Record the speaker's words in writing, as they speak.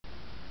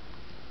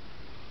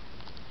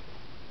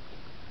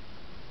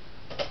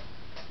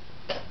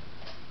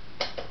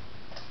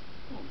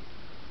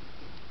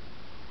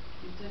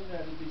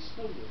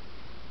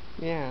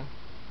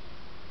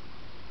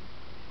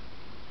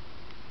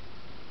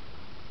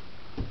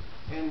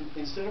And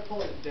instead of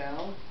pulling it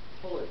down,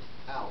 pull it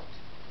out.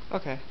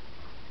 Okay.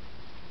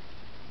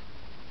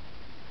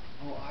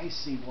 Oh, I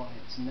see why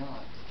it's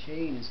not. The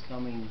chain is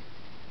coming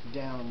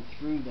down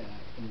through that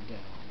and down.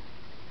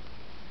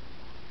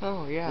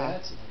 Oh, yeah.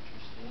 That's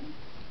interesting.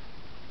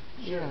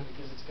 Sure, Yeah.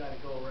 because it's got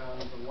to go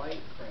around the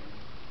light frame.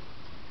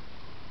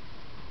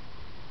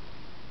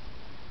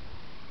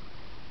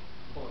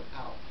 Pull it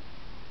out.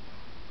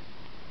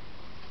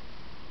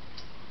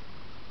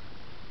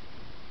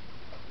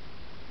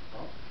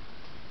 Oh.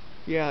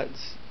 Yeah, it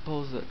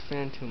pulls that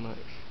fan too much.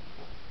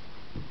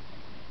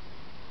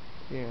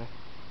 Yeah.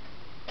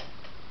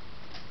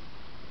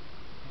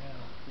 Yeah,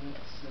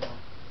 that's,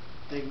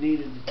 they've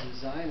needed to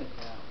design it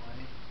that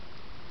way.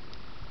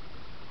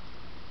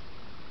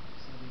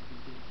 So they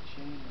could get the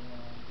chain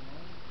around,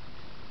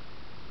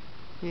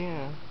 right?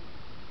 Yeah.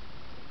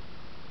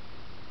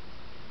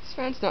 This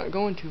fan's not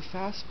going too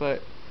fast,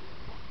 but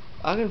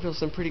I can feel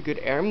some pretty good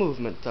air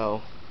movement,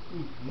 though.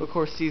 Mm-hmm. Of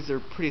course, these are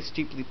pretty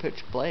steeply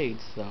pitched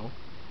blades, though.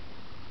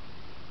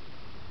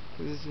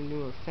 This is a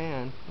newer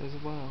fan as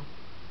well.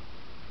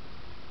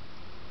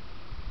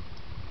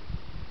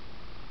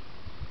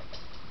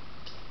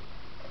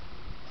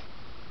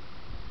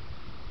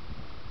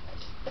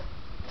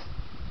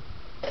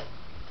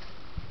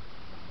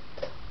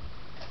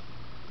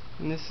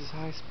 And this is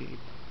high speed.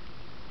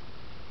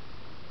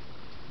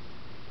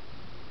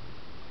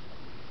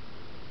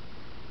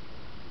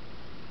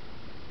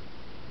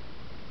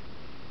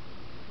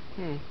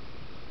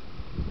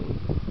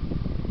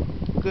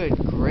 Good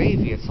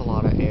gravy, it's a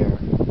lot of air.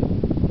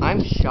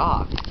 I'm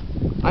shocked.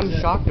 I'm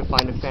shocked to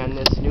find a fan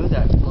this new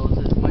that blows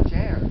as much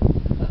air.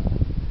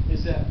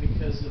 Is that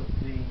because of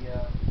the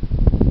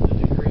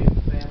degree of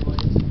the fan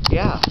blades?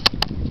 Yeah.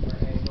 Or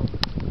angle?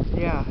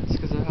 Yeah, it's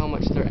because of how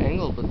much they're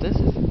angled, but this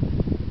is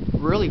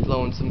really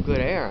blowing some good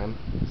air. I'm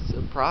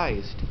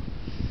surprised.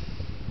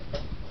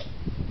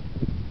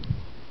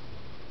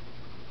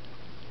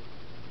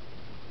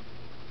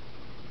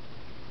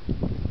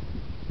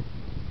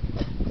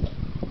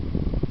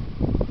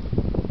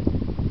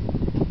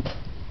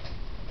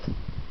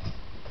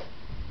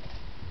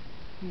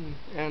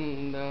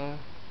 And let's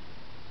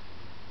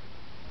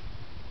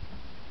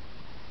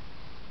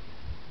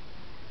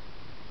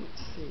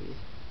see.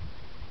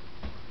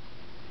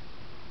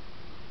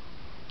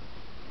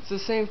 It's the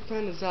same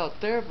fan as out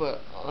there, but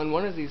on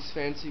one of these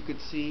fans you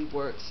could see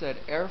where it said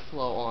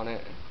airflow on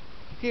it.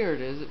 Here it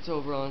is. It's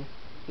over on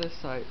this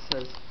side. It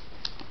says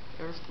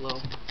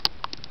airflow.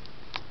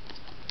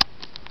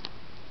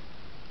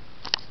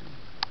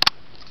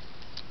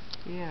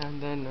 Yeah,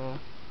 and then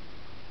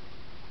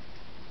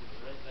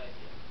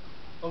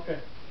Okay.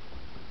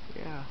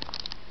 yeah.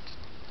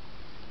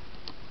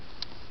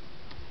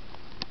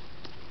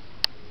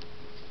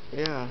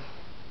 Yeah.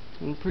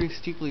 And pretty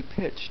steeply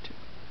pitched.